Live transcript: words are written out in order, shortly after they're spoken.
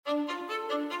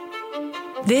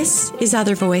This is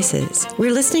Other Voices.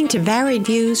 We're listening to varied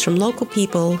views from local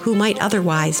people who might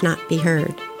otherwise not be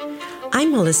heard.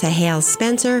 I'm Melissa Hales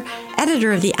Spencer,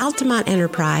 editor of the Altamont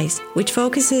Enterprise, which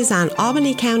focuses on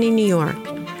Albany County, New York.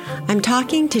 I'm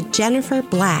talking to Jennifer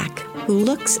Black, who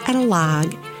looks at a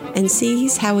log and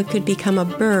sees how it could become a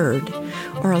bird,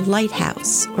 or a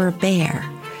lighthouse, or a bear.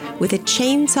 With a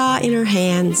chainsaw in her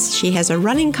hands, she has a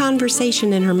running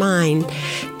conversation in her mind,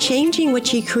 changing what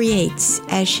she creates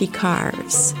as she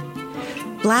carves.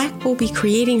 Black will be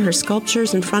creating her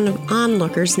sculptures in front of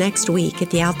onlookers next week at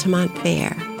the Altamont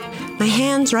Fair. My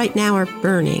hands right now are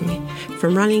burning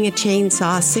from running a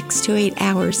chainsaw 6 to 8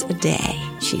 hours a day,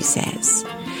 she says.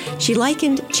 She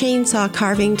likened chainsaw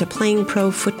carving to playing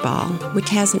pro football, which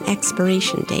has an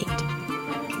expiration date.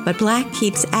 But Black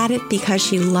keeps at it because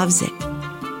she loves it.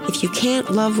 If you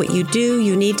can't love what you do,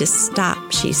 you need to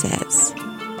stop, she says.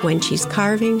 When she's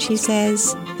carving, she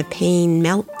says, the pain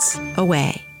melts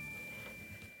away.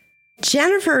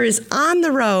 Jennifer is on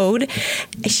the road.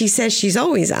 She says she's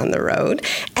always on the road.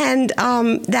 And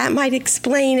that might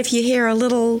explain if you hear a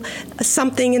little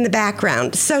something in the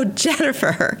background. So,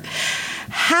 Jennifer,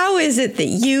 how is it that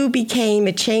you became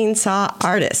a chainsaw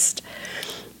artist?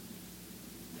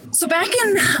 So back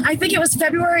in, I think it was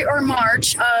February or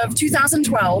March of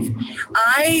 2012,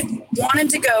 I wanted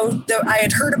to go, I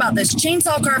had heard about this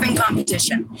chainsaw carving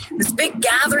competition, this big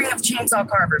gathering of chainsaw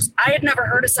carvers. I had never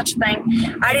heard of such a thing.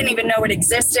 I didn't even know it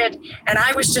existed, and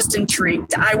I was just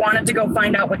intrigued. I wanted to go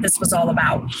find out what this was all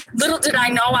about. Little did I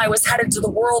know I was headed to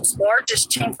the world's largest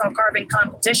chainsaw carving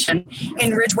competition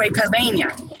in Ridgeway,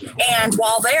 Pennsylvania. And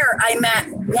while there, I met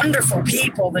wonderful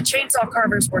people. The chainsaw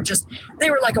carvers were they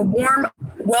were like a warm,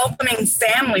 welcoming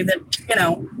family that,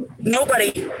 nobody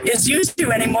is used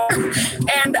to anymore.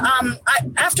 And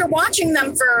after watching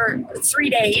them for 3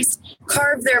 days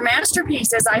carve their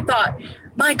masterpieces, I thought,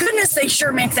 my goodness, they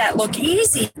sure make that look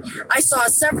easy. I saw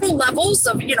several levels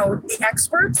of, the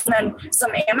experts and then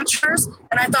some amateurs.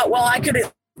 And I thought, well, I could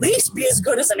at least be as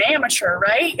good as an amateur,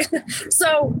 right?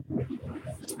 So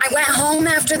I went home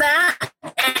after that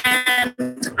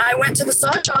and I went to the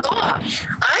saw shop.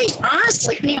 I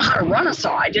honestly didn't know how to run a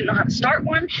saw. I didn't know how to start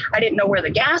one. I didn't know where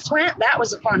the gas went. That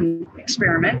was a fun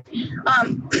experiment.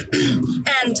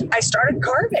 And I started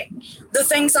carving. The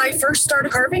things I first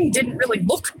started carving didn't really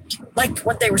look like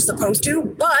what they were supposed to,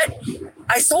 but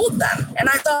I sold them. And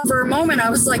I thought for a moment, I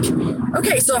was like,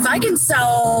 okay, so if I can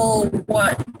sell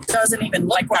what doesn't even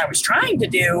look like what I was trying to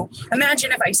do,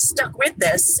 imagine if I stuck with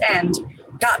this and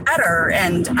got better,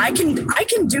 and I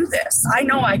can do this. I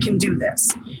know I can do this.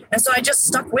 And so I just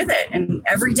stuck with it, and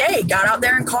every day got out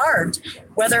there and carved,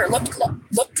 whether it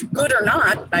looked good or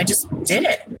not. I just did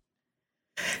it.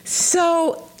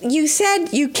 So you said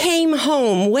you came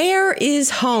home. Where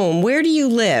is home? Where do you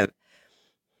live?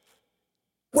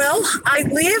 Well, I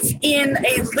live in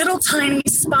a little tiny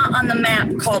spot on the map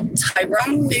called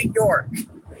Tyrone, New York.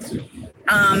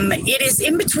 It is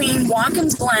in between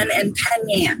Watkins Glen and Penn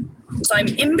Yan. So I'm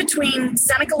in between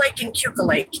Seneca Lake and Keuka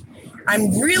Lake.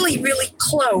 I'm really, really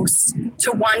close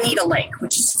to Juanita Lake,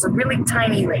 which is a really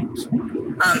tiny lake.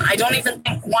 I don't even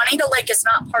think Juanita Lake is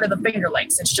not part of the Finger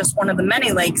Lakes. It's just one of the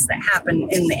many lakes that happen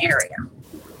in the area.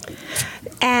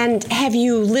 And have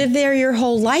you lived there your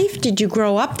whole life? Did you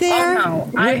grow up there? Oh,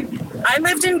 no. I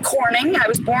lived in Corning. I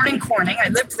was born in Corning. I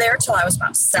lived there till I was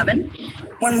about 7.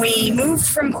 When we moved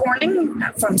from Corning,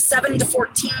 from 7 to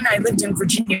 14, I lived in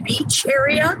Virginia Beach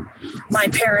area. My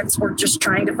parents were just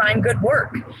trying to find good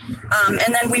work.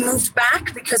 And then we moved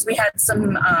back because we had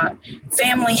some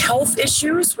family health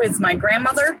issues with my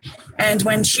grandmother. And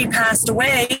when she passed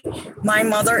away, my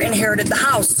mother inherited the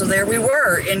house. So there we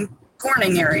were in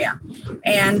Corning area.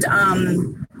 And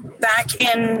back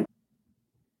in,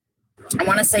 I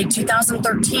want to say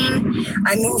 2013,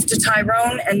 I moved to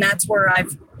Tyrone, and that's where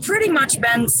I've pretty much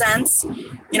been since.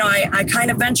 I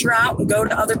kind of venture out and go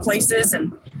to other places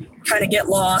and kind of get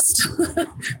lost,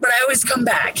 but I always come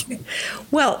back.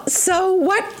 Well, so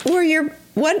what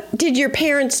did your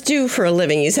parents do for a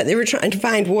living? You said they were trying to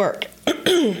find work.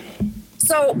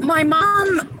 So my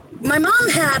mom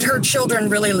had her children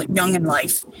really young in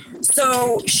life.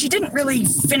 So she didn't really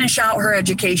finish out her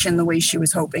education the way she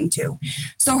was hoping to.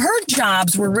 So her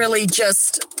jobs were really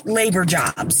just labor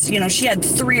jobs. She had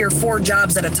 3 or 4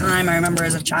 jobs at a time, I remember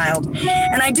as a child.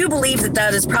 And I do believe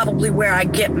that is probably where I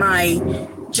get my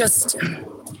just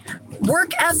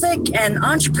work ethic and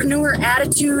entrepreneur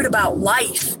attitude about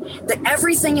life, that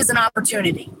everything is an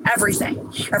opportunity.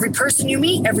 Everything. Every person you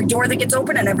meet, every door that gets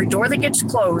open and every door that gets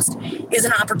closed is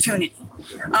an opportunity.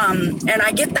 And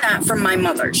I get that from my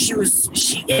mother. She's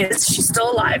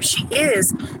still alive. She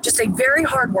is just a very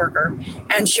hard worker,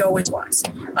 and she always was.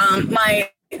 My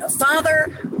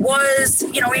father was,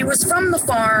 he was from the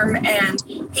farm, and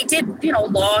he did,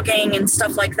 logging and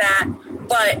stuff like that,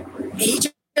 but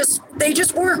they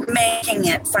just weren't making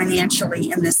it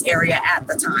financially in this area at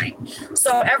the time.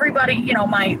 So everybody,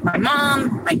 my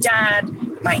mom, my dad,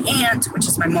 my aunt, which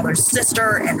is my mother's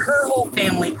sister, and her whole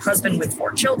family, husband with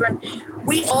 4 children,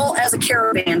 we all as a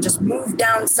caravan just moved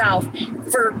down south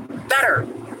for better.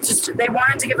 They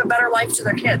wanted to give a better life to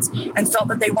their kids and felt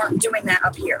that they weren't doing that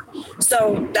up here.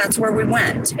 So that's where we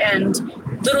went. And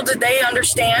little did they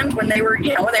understand when they were,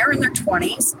 they were in their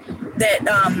 20s, that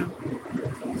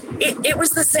it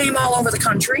was the same all over the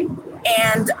country.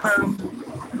 And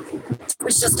it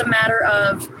was just a matter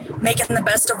of making the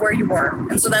best of where you were.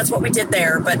 And so that's what we did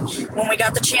there. But when we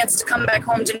got the chance to come back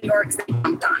home to New York, they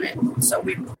jumped on it. So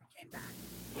we came back.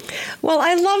 Well,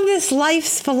 I love this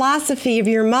life's philosophy of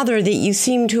your mother that you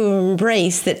seem to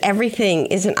embrace, that everything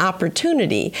is an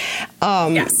opportunity.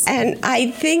 Yes. And I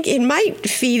think it might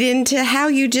feed into how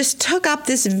you just took up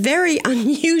this very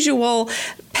unusual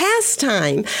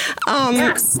pastime.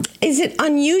 Yes. Is it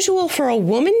unusual for a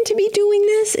woman to be doing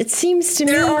this? It seems to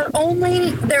me. There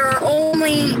are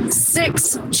only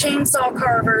 6 chainsaw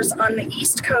carvers on the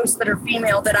East Coast that are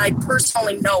female that I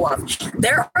personally know of.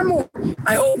 There are more.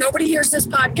 I hope nobody hears this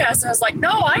podcast and is like,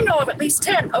 no, I know of at least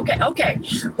 10. Okay.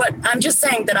 But I'm just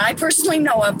saying that I personally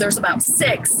know of, there's about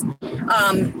 6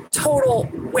 total.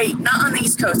 Wait, not on the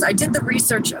East Coast. I did the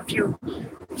research a few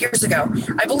years ago.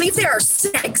 I believe there are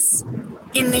 6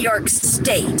 in New York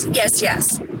State. Yes.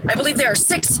 I believe there are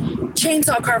 6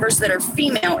 chainsaw carvers that are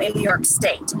female in New York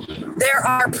State. There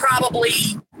are probably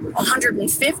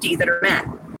 150 that are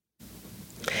men.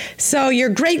 So you're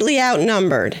greatly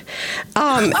outnumbered.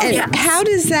 And yes. How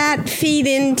does that feed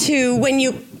into when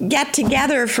you get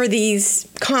together for these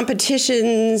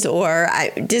competitions, or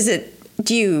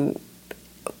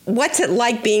what's it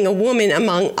like being a woman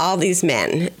among all these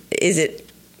men? Is it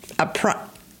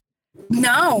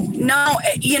No,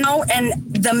 and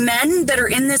the men that are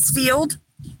in this field,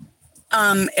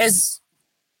 I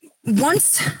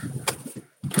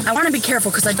want to be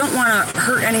careful because I don't want to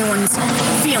hurt anyone's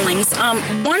feelings.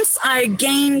 Once I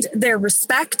gained their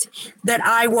respect that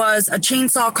I was a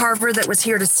chainsaw carver that was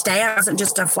here to stay, I wasn't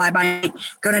just a fly-by,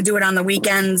 going to do it on the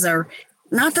weekends, or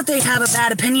not that they have a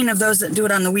bad opinion of those that do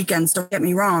it on the weekends, don't get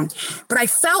me wrong. But I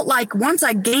felt like once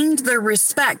I gained their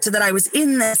respect that I was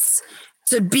in this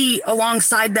to be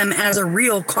alongside them as a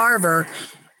real carver,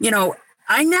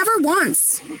 I never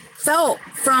once felt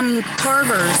from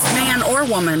carvers, man or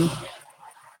woman,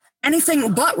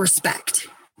 anything but respect.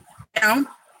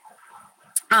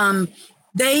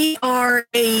 They are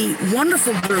a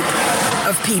wonderful group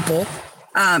of people.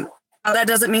 That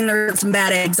doesn't mean there's some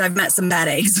bad eggs. I've met some bad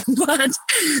eggs, but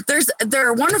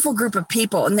they're a wonderful group of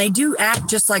people, and they do act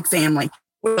just like family,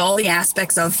 with all the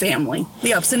aspects of family,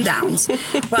 the ups and downs.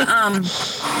 But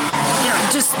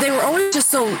they were always just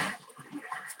so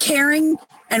caring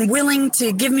and willing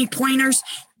to give me pointers.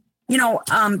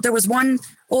 There was one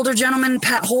older gentleman,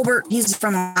 Pat Holbert, he's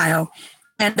from Ohio,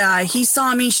 and he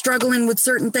saw me struggling with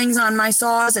certain things on my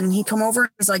saws, and he come over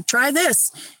and was like, try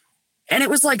this. And it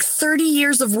was like 30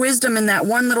 years of wisdom in that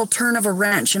one little turn of a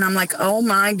wrench. And I'm like, oh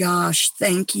my gosh,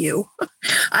 thank you.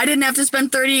 I didn't have to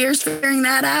spend 30 years figuring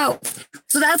that out.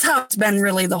 So that's how it's been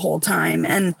really the whole time.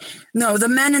 And no, the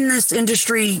men in this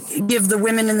industry give the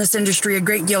women in this industry a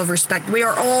great deal of respect. We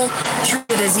are all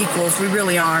treated as equals. We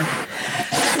really are.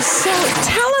 So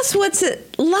tell us, what's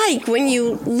it like when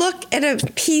you look at a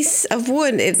piece of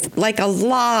wood? It's like a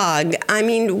log. I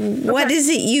mean, what is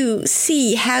it you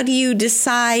see? How do you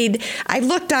decide? I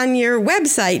looked on your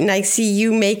website and I see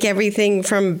you make everything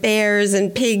from bears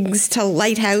and pigs to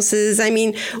lighthouses. I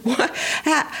mean,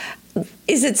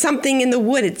 is it something in the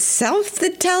wood itself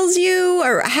that tells you,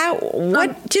 or how?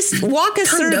 Just walk us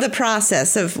through the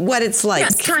process of what it's like.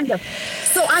 Yes, kind of.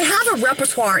 So I have a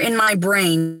repertoire in my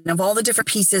brain of all the different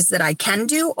pieces that I can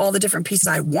do, all the different pieces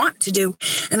I want to do,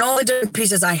 and all the different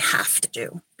pieces I have to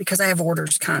do because I have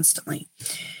orders constantly.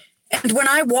 And when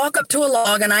I walk up to a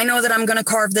log and I know that I'm going to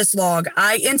carve this log,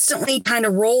 I instantly kind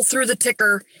of roll through the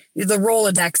ticker, the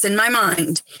Rolodex in my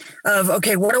mind of,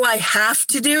 okay, what do I have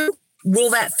to do?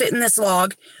 Will that fit in this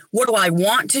log? What do I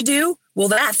want to do? Will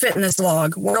that fit in this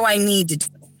log? What do I need to do?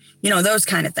 Those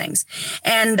kind of things.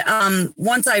 And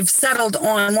once I've settled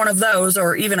on one of those,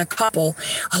 or even a couple,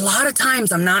 a lot of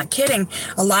times, I'm not kidding,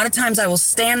 a lot of times I will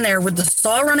stand there with the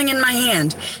saw running in my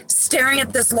hand, staring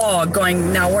at this log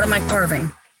going, now what am I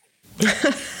carving?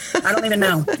 I don't even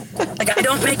know. Like, I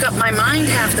don't make up my mind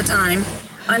half the time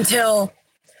until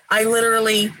I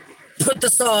literally put the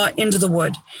saw into the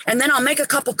wood. And then I'll make a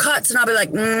couple cuts and I'll be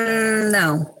like,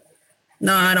 no,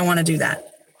 I don't want to do that.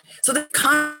 So the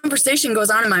conversation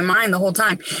goes on in my mind the whole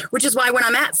time, which is why when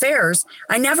I'm at fairs,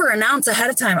 I never announce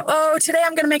ahead of time, oh, today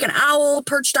I'm going to make an owl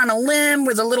perched on a limb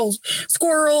with a little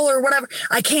squirrel or whatever.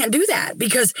 I can't do that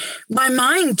because my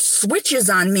mind switches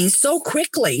on me so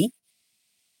quickly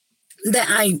that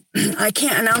I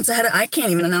can't announce I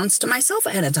can't even announce to myself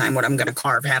ahead of time what I'm going to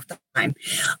carve half the time.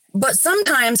 But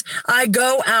sometimes I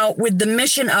go out with the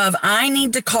mission of I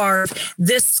need to carve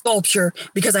this sculpture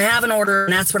because I have an order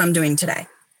and that's what I'm doing today.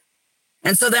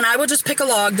 And so then I will just pick a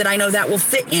log that I know that will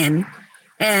fit in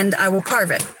and I will carve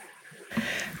it.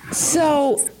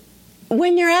 So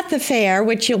when you're at the fair,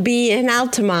 which you'll be in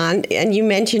Altamont, and you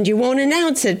mentioned you won't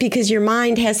announce it because your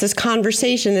mind has this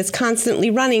conversation that's constantly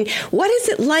running. What is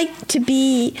it like to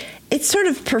be, it's sort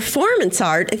of performance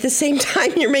art at the same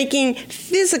time you're making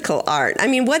physical art? I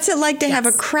mean, what's it like to have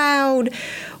a crowd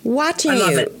watching you? I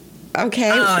love it.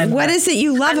 Okay. What is it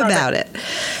you love about it?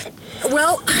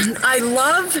 Well, I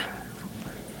love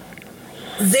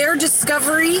their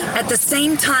discovery at the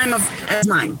same time as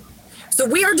mine. So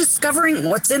we are discovering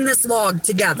what's in this log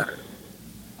together.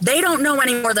 They don't know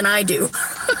any more than I do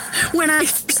when I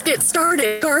first get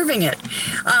started carving it.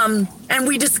 And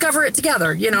we discover it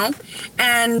together, you know?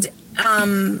 And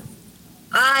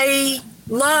I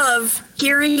love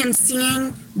hearing and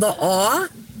seeing the awe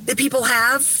that people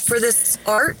have for this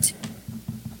art.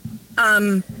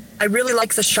 I really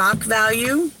like the shock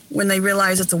value when they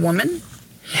realize it's a woman.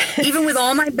 Even with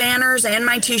all my banners and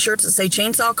my t-shirts that say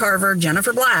Chainsaw Carver,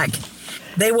 Jennifer Black,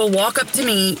 they will walk up to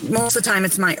me. Most of the time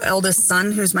it's my eldest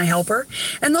son who's my helper,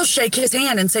 and they'll shake his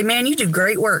hand and say, man, you do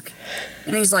great work.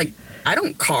 And he's like, I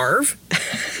don't carve.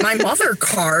 My mother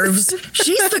carves.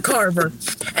 She's the carver.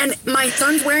 And my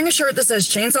son's wearing a shirt that says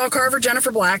Chainsaw Carver,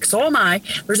 Jennifer Black. So am I.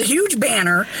 There's a huge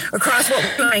banner across what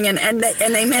we're doing, and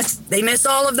they miss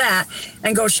all of that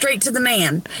and go straight to the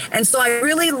man. And so I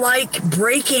really like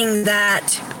breaking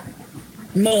that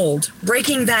mold,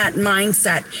 breaking that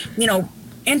mindset, you know,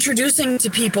 introducing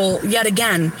to people yet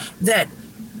again that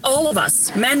all of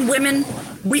us, men, women,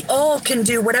 we all can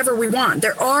do whatever we want.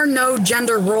 There are no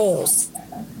gender roles.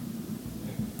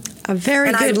 A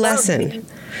very good lesson.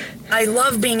 I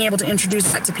love being able to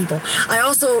introduce that to people. I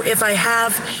also, if I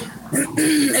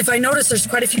notice there's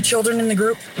quite a few children in the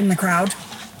crowd,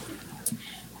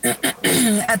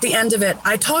 at the end of it,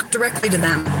 I talk directly to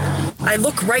them. I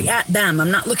look right at them. I'm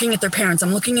not looking at their parents.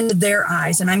 I'm looking into their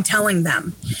eyes and I'm telling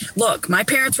them, look, my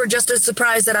parents were just as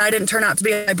surprised that I didn't turn out to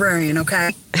be a librarian,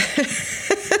 okay?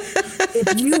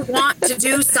 If you want to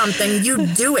do something, you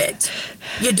do it.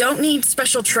 You don't need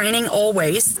special training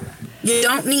always. You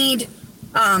don't need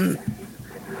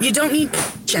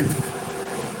passion.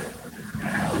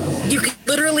 You can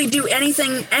literally do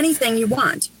anything you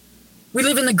want. We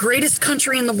live in the greatest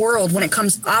country in the world when it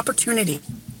comes to opportunity.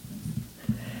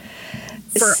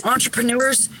 For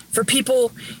entrepreneurs, for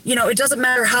people, you know, it doesn't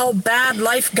matter how bad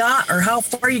life got or how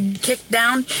far you kicked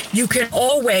down, you can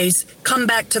always come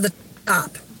back to the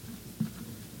top.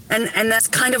 And that's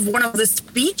kind of one of the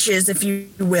speeches, if you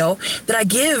will, that I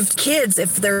give kids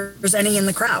if there's any in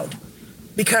the crowd,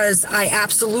 because I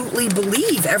absolutely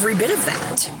believe every bit of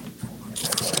that.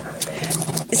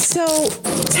 So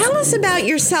tell us about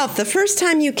yourself. The first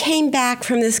time you came back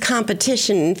from this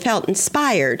competition and felt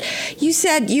inspired, you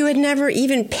said you had never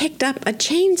even picked up a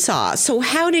chainsaw. So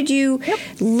how did you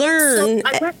learn?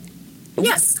 So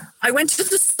I went to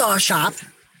the saw shop,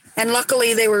 and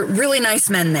luckily they were really nice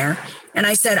men there. And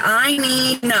I said,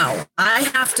 I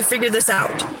have to figure this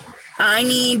out.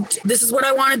 This is what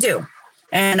I want to do.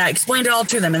 And I explained it all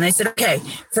to them. And they said, okay,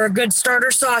 for a good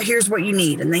starter saw, here's what you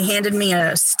need. And they handed me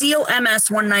a Stihl MS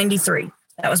 193.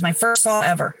 That was my first saw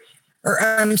ever. Or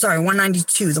I'm sorry,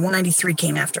 192. The 193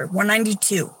 came after.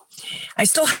 192. I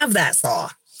still have that saw.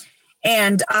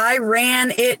 And I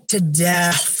ran it to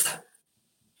death.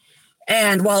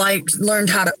 And while I learned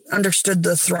how to understood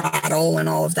the throttle and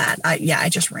all of that, I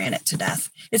just ran it to death.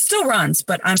 It still runs,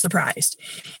 but I'm surprised.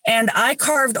 And I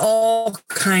carved all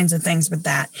kinds of things with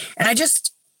that. And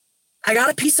I got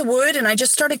a piece of wood and I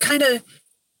just started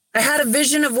I had a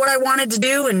vision of what I wanted to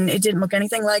do, and it didn't look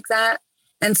anything like that.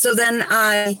 And so then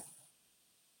I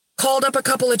called up a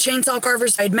couple of chainsaw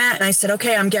carvers I'd met, and I said,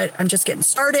 okay, I'm just getting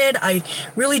started. I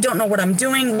really don't know what I'm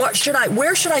doing. Where should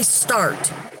I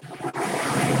start?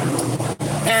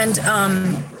 And,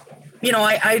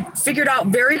 I figured out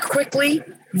very quickly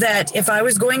that if I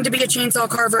was going to be a chainsaw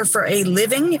carver for a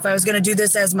living, if I was going to do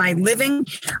this as my living,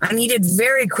 I needed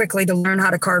very quickly to learn how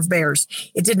to carve bears.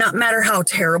 It did not matter how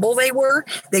terrible they were.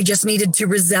 They just needed to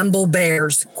resemble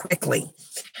bears quickly.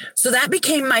 So that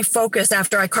became my focus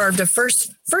after I carved a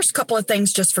first couple of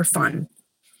things just for fun.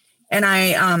 And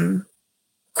I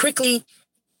quickly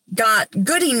got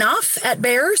good enough at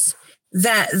bears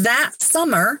that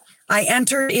summer I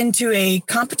entered into a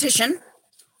competition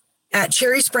at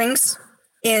Cherry Springs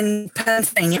in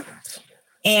Pennsylvania,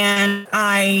 and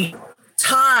I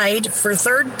tied for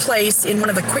third place in one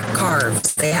of the quick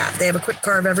carves they have. They have a quick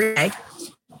carve every day,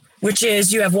 which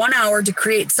is you have 1 hour to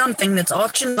create something that's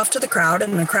auctioned off to the crowd,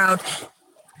 and the crowd,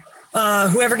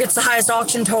 whoever gets the highest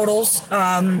auction totals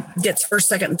gets first,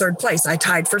 second, and third place. I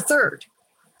tied for third,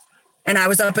 and I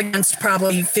was up against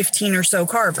probably 15 or so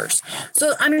carvers.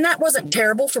 So, I mean, that wasn't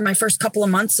terrible for my first couple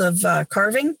of months of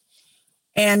carving.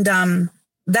 And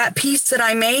that piece that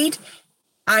I made,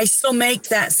 I still make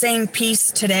that same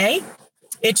piece today.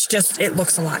 It's just, it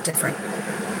looks a lot different.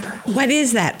 What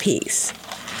is that piece?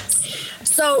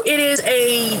 So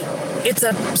it's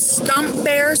a stump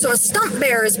bear. So a stump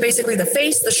bear is basically the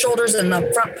face, the shoulders, and the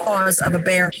front paws of a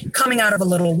bear coming out of a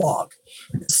little log,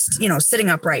 sitting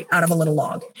upright out of a little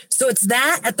log. So it's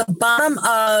that at the bottom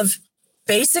of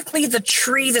basically the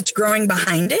tree that's growing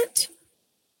behind it.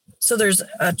 So there's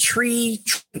a tree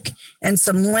trunk and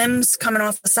some limbs coming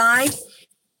off the side.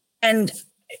 And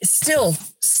still,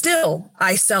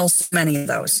 I sell so many of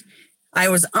those. I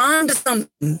was on to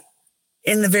something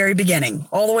in the very beginning,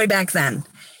 all the way back then.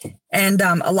 And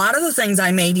a lot of the things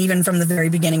I made, even from the very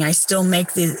beginning, I still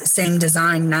make the same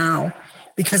design now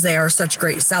because they are such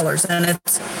great sellers. And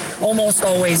it's almost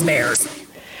always bears.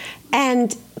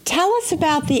 And tell us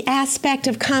about the aspect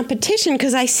of competition,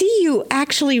 because I see you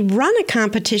actually run a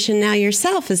competition now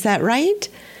yourself. Is that right?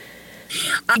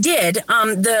 I did.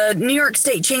 The New York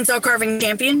State Chainsaw Carving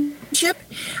Championship.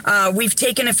 We've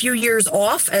taken a few years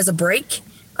off as a break,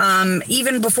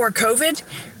 even before COVID.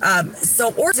 So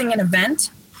organizing an event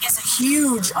is a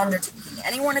huge undertaking.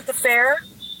 Anyone at the fair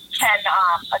can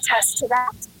attest to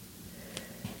that.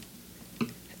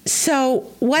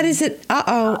 So what is it?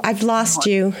 Uh-oh, I've lost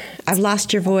you. I've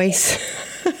lost your voice.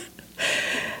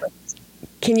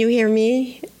 Can you hear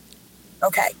me?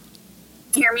 Okay.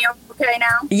 Hear me okay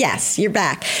now? Yes, you're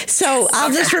back. So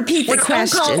I'll just repeat the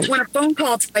question. When a phone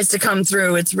call tries to come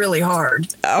through, it's really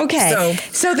hard. Okay.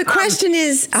 So the question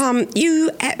is, you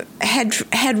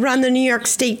had run the New York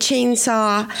State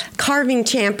Chainsaw Carving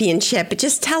Championship.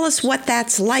 Just tell us what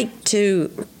that's like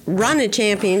to run a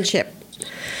championship.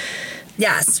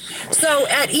 Yes. So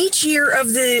at each year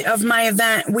of my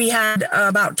event, we had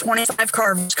about 25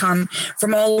 carvers come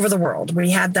from all over the world.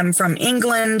 We had them from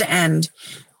England and,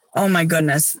 oh my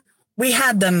goodness, we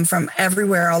had them from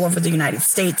everywhere, all over the United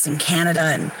States and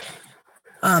Canada.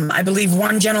 And I believe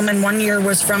one gentleman one year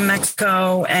was from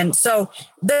Mexico. And so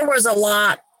there was a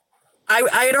lot.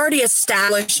 I had already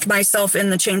established myself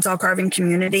in the chainsaw carving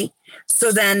community.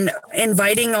 So then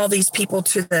inviting all these people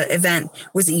to the event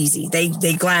was easy. They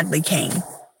gladly came.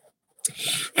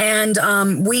 And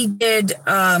we did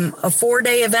a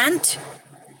 4-day event,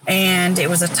 and it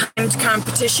was a timed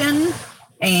competition.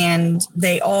 And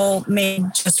they all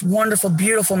made just wonderful,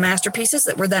 beautiful masterpieces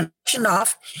that were then auctioned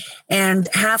off. And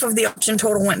half of the auction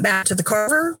total went back to the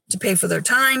carver to pay for their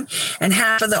time, and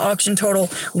half of the auction total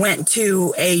went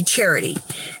to a charity.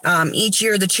 Each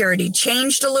year, the charity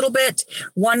changed a little bit.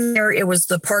 One year, it was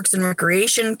the Parks and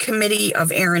Recreation Committee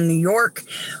of Erin, New York.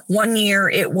 One year,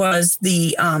 it was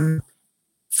the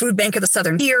Food Bank of the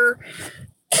Southern Tier,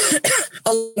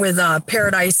 along with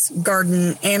Paradise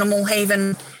Garden Animal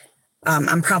Haven.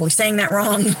 I'm probably saying that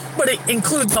wrong, but it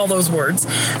includes all those words.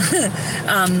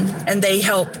 And they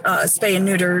help spay and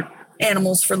neuter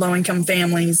animals for low-income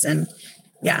families. And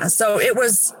yeah, so it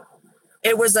was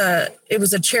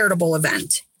a charitable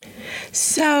event.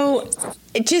 So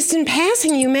just in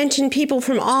passing, you mentioned people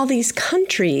from all these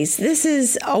countries. This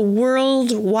is a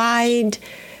worldwide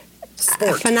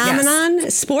phenomenon.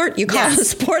 Yes. Sport, you call it a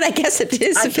sport? I guess it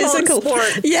is a physical sport.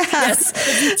 Yeah.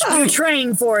 Yes. You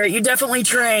train for it. You definitely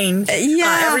train.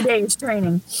 Every day is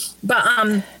training.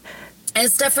 But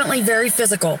it's definitely very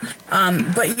physical.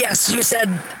 But yes, you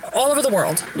said all over the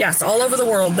world. Yes, all over the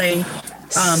world.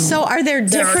 So are there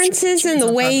differences in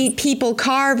the way people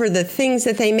carve or the things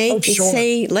that they make? Sure.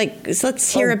 Say,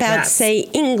 let's hear about, say,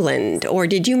 England, or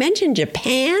did you mention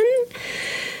Japan?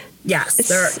 Yes,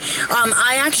 there's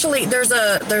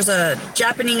a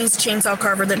Japanese chainsaw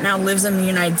carver that now lives in the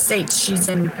United States. She's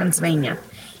in Pennsylvania,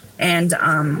 and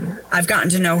I've gotten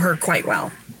to know her quite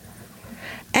well.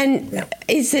 And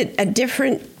is it a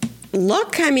different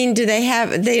look? I mean,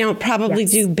 they don't probably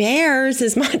do bears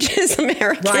as much as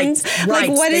Americans. Right, like,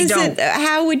 what is don't. it?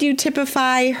 How would you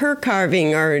typify her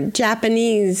carving or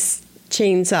Japanese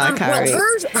chainsaw carving?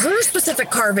 Well, her specific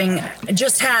carving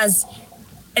just has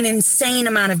an insane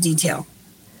amount of detail.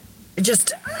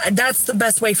 That's the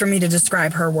best way for me to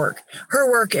describe her work. Her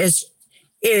work is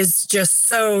just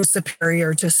so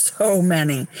superior to so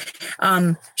many.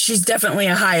 She's definitely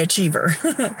a high achiever.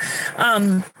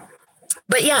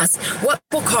 But yes, what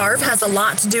people carve has a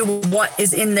lot to do with what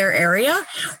is in their area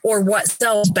or what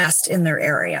sells best in their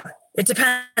area. It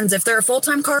depends. If they're a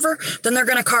full-time carver, then they're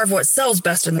going to carve what sells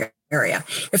best in their area.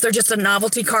 If they're just a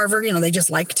novelty carver, they just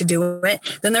like to do it,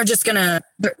 then they're just going to,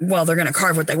 they're going to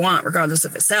carve what they want, regardless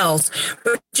if it sells.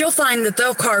 But you'll find that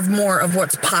they'll carve more of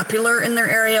what's popular in their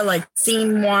area, like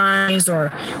theme-wise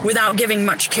or without giving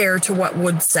much care to what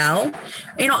would sell.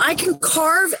 I can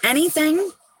carve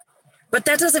anything, but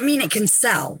that doesn't mean it can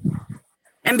sell.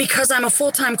 And because I'm a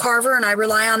full-time carver and I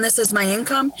rely on this as my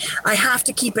income, I have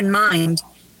to keep in mind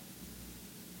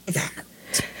that.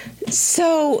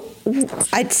 So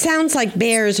it sounds like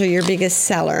bears are your biggest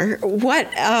seller. What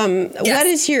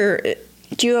is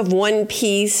do you have one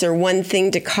piece or one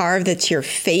thing to carve that's your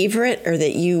favorite or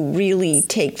that you really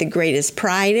take the greatest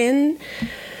pride in?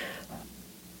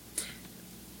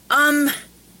 I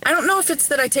don't know if it's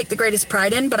that I take the greatest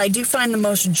pride in, but I do find the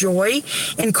most joy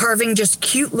in carving just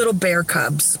cute little bear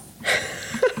cubs.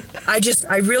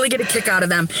 I really get a kick out of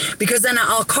them because then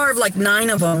I'll carve like 9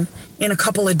 of them in a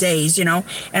couple of days, and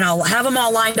I'll have them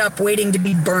all lined up waiting to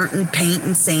be burnt and paint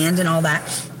and sand and all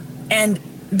that. And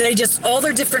they just, all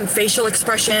their different facial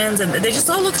expressions, and they just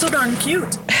all look so darn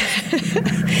cute.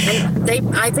 And they,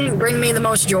 I think, bring me the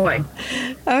most joy.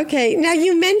 Okay. Now,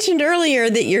 you mentioned earlier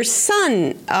that your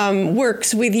son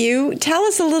works with you. Tell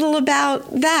us a little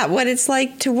about that, what it's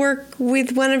like to work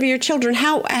with one of your children.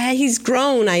 How he's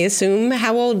grown, I assume.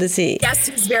 How old is he? Yes,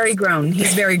 he's very grown.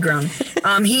 He's very grown.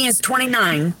 He is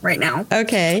 29 right now.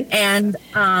 Okay. And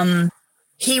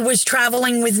he was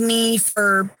traveling with me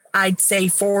for, I'd say,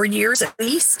 4 years at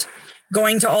least,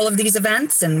 going to all of these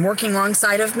events and working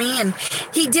alongside of me. And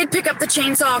he did pick up the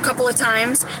chainsaw a couple of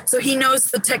times. So he knows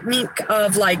the technique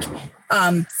of like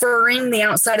furring the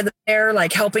outside of the bear,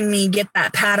 like helping me get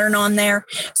that pattern on there.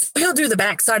 So he'll do the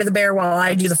back side of the bear while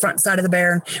I do the front side of the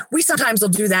bear. We sometimes will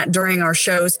do that during our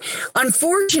shows.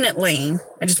 Unfortunately,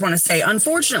 I just want to say,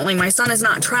 my son is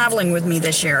not traveling with me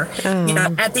this year. Oh.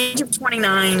 At the age of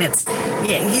 29,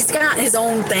 he's got his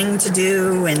own thing to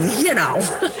do, and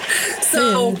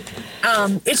so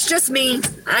it's just me.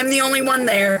 I'm the only one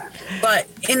there. But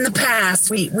in the past,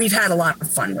 we've had a lot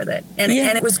of fun with it, and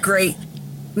it was great.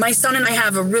 My son and I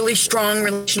have a really strong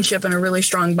relationship and a really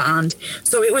strong bond.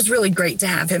 So it was really great to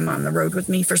have him on the road with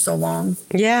me for so long.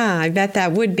 Yeah, I bet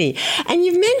that would be. And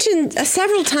you've mentioned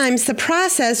several times the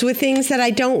process with things that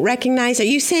I don't recognize. Are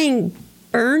you saying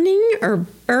burning or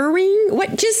burring?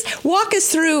 What? Just walk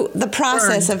us through the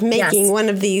process of making one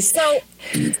of these. So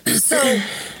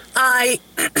I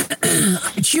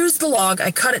choose the log,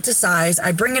 I cut it to size,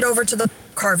 I bring it over to the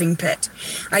carving pit,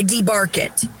 I debark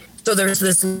it. So there's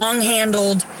this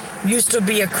long-handled, used to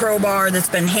be a crowbar that's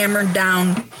been hammered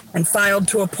down and filed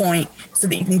to a point so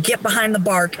that you can get behind the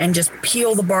bark and just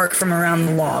peel the bark from around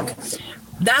the log.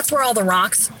 That's where all the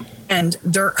rocks and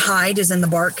dirt hide is in the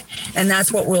bark, and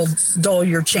that's what will dull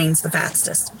your chains the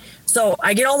fastest. So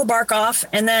I get all the bark off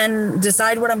and then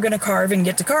decide what I'm going to carve and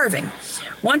get to carving.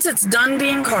 Once it's done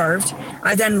being carved,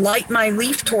 I then light my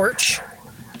leaf torch,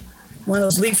 one of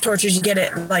those leaf torches you get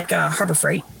at like Harbor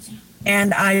Freight,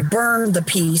 and I burn the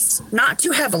piece, not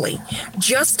too heavily,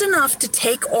 just enough to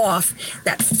take off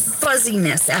that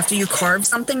fuzziness. After you carve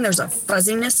something, there's a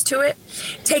fuzziness to it.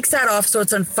 Takes that off so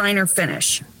it's a finer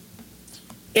finish.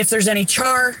 If there's any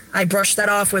char, I brush that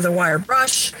off with a wire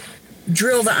brush,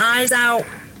 drill the eyes out,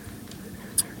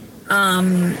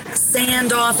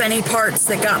 sand off any parts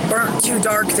that got burnt too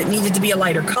dark that needed to be a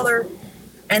lighter color,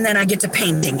 and then I get to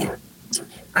painting it.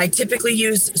 I typically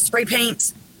use spray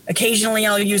paint. Occasionally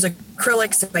I'll use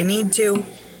acrylics if I need to.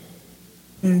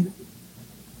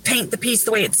 Paint the piece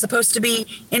the way it's supposed to be,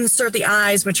 insert the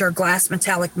eyes, which are glass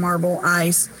metallic marble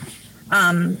eyes,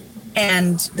 and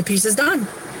the piece is done.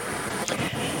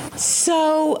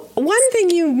 So one thing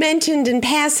you mentioned in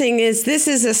passing is this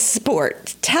is a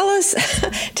sport. Tell us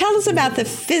about the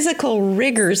physical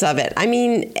rigors of it. I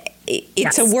mean,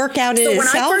 it's a workout in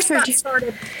itself.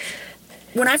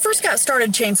 When I first got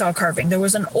started chainsaw carving, there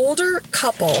was an older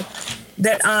couple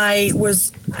that I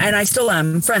was, and I still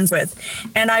am, friends with.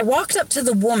 And I walked up to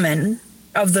the woman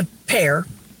of the pair,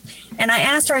 and I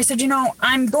asked her, I said,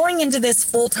 I'm going into this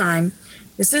full time.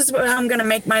 This is what I'm going to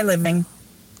make my living.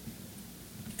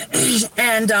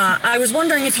 And I was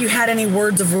wondering if you had any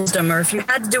words of wisdom, or if you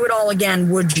had to do it all again,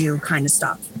 would you, kind of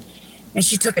stuff. And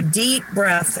she took a deep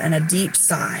breath and a deep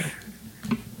sigh.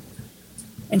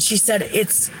 And she said,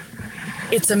 it's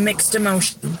a mixed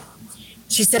emotion.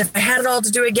 She said, if I had it all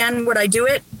to do again, would I do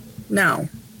it? No.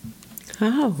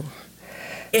 Oh.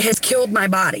 It has killed my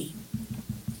body.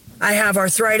 I have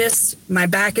arthritis. My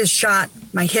back is shot.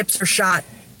 My hips are shot.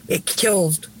 It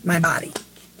killed my body.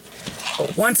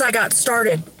 But once I got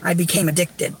started, I became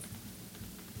addicted.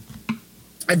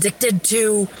 Addicted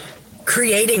to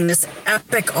creating this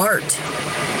epic art.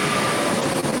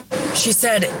 She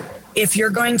said, if you're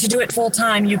going to do it full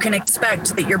time, you can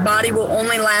expect that your body will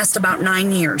only last about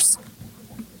 9 years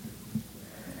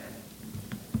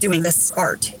doing this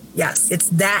art. Yes, it's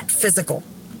that physical.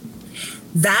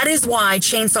 That is why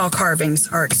chainsaw carvings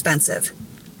are expensive.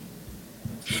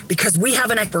 Because we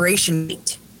have an expiration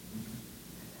date.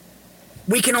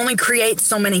 We can only create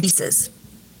so many pieces,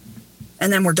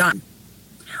 and then we're done.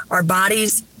 Our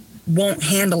bodies won't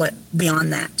handle it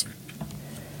beyond that.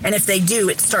 And if they do,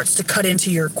 it starts to cut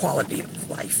into your quality of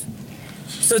life.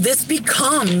 So this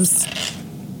becomes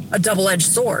a double-edged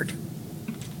sword.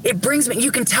 It brings me,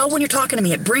 you can tell when you're talking to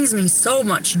me, it brings me so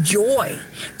much joy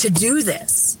to do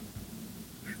this.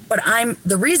 But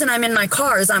the reason I'm in my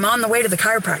car is I'm on the way to the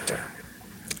chiropractor.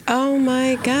 Oh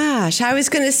my gosh. I was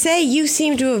going to say, you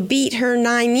seem to have beat her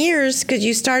 9 years because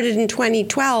you started in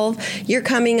 2012. You're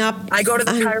coming up. I go to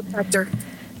the chiropractor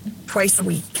twice a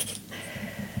week.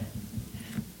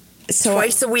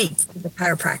 Twice a week to the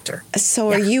chiropractor.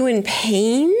 So Are you in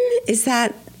pain? Is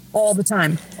that? All the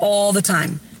time. All the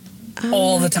time. Oh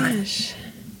all the time. Gosh.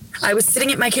 I was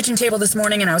sitting at my kitchen table this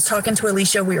morning and I was talking to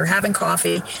Alicia. We were having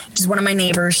coffee. She's one of my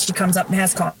neighbors. She comes up and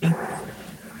has coffee.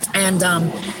 And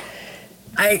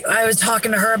I was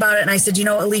talking to her about it, and I said,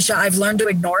 Alicia, I've learned to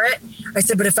ignore it. I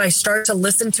said, but if I start to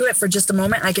listen to it for just a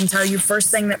moment, I can tell you first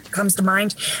thing that comes to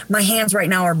mind, my hands right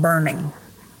now are burning.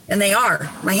 And they are.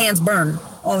 My hands burn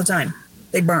all the time.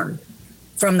 They burn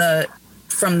from the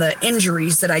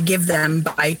injuries that I give them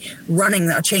by running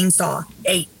a chainsaw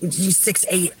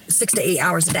 6 to 8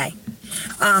 hours a day.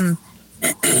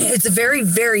 It's a very,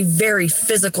 very, very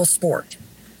physical sport.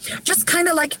 Just kind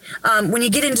of like when you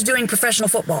get into doing professional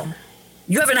football.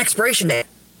 You have an expiration date.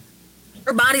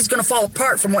 Your body's going to fall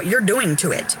apart from what you're doing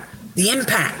to it. The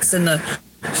impacts and the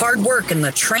hard work and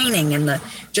the training and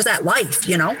just that life,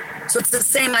 So it's the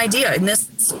same idea in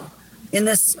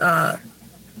this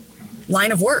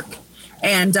line of work.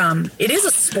 And it is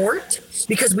a sport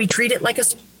because we treat it like a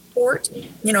sport.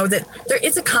 That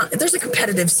there's a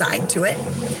competitive side to it.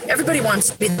 Everybody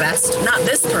wants to be the best. Not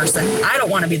this person. I don't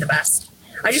want to be the best.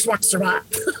 I just want to survive.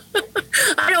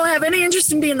 I don't have any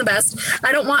interest in being the best.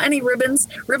 I don't want any ribbons.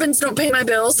 Ribbons don't pay my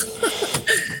bills.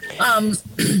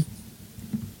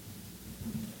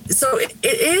 So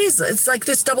it's like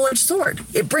this double-edged sword.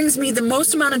 It brings me the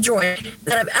most amount of joy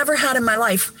that I've ever had in my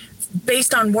life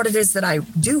based on what it is that I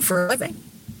do for a living.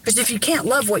 Because if you can't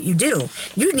love what you do,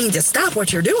 you need to stop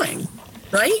what you're doing,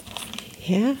 right?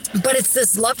 Yeah. But it's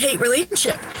this love-hate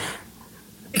relationship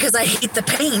because I hate the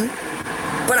pain,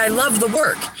 but I love the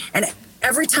work. And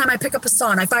every time I pick up a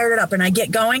saw and I fire it up and I get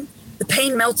going, the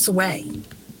pain melts away.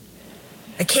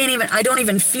 I don't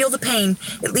even feel the pain,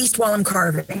 at least while I'm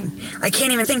carving. I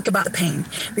can't even think about the pain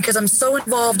because I'm so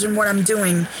involved in what I'm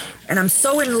doing and I'm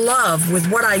so in love with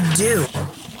what I do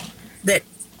that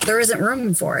there isn't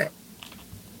room for it.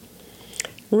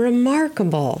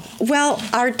 Remarkable. Well,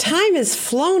 our time has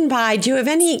flown by. Do you have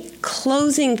any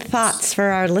closing thoughts for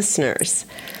our listeners?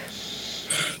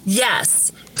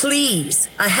 Yes, please,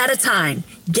 ahead of time,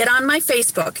 get on my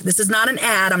Facebook. This is not an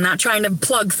ad. I'm not trying to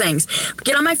plug things.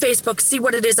 Get on my Facebook, see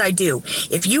what it is I do.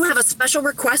 If you have a special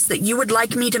request that you would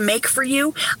like me to make for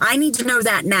you, I need to know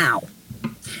that now.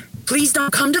 Please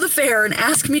don't come to the fair and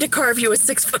ask me to carve you a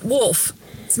 6-foot wolf.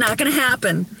 It's not going to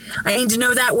happen. I need to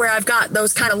know that where I've got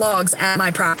those kind of logs at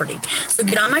my property. So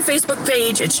get on my Facebook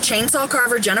page. It's Chainsaw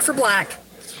Carver Jennifer Black.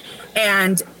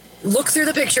 And look through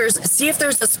the pictures, see if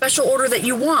there's a special order that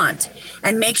you want,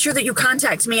 and make sure that you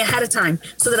contact me ahead of time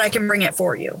so that I can bring it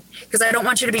for you. Because I don't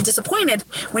want you to be disappointed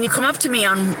when you come up to me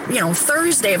on,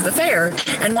 Thursday of the fair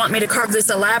and want me to carve this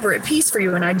elaborate piece for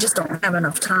you, and I just don't have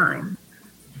enough time.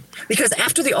 Because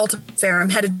after the Ultimate Fair, I'm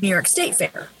headed to New York State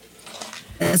Fair.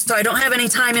 And so I don't have any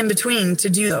time in between to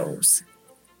do those.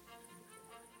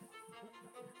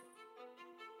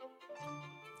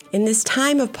 In this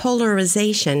time of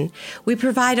polarization, we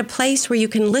provide a place where you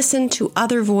can listen to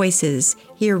other voices,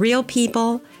 hear real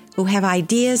people who have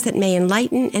ideas that may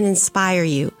enlighten and inspire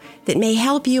you, that may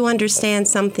help you understand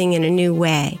something in a new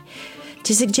way.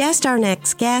 To suggest our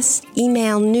next guest,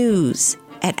 email news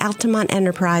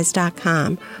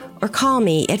altamontenterprise.com or call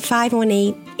me at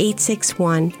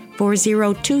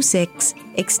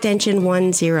 518-861-4026, extension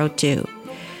 102.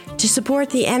 To support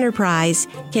the enterprise,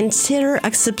 consider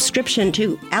a subscription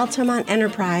to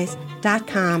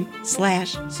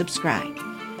altamontenterprise.com/subscribe.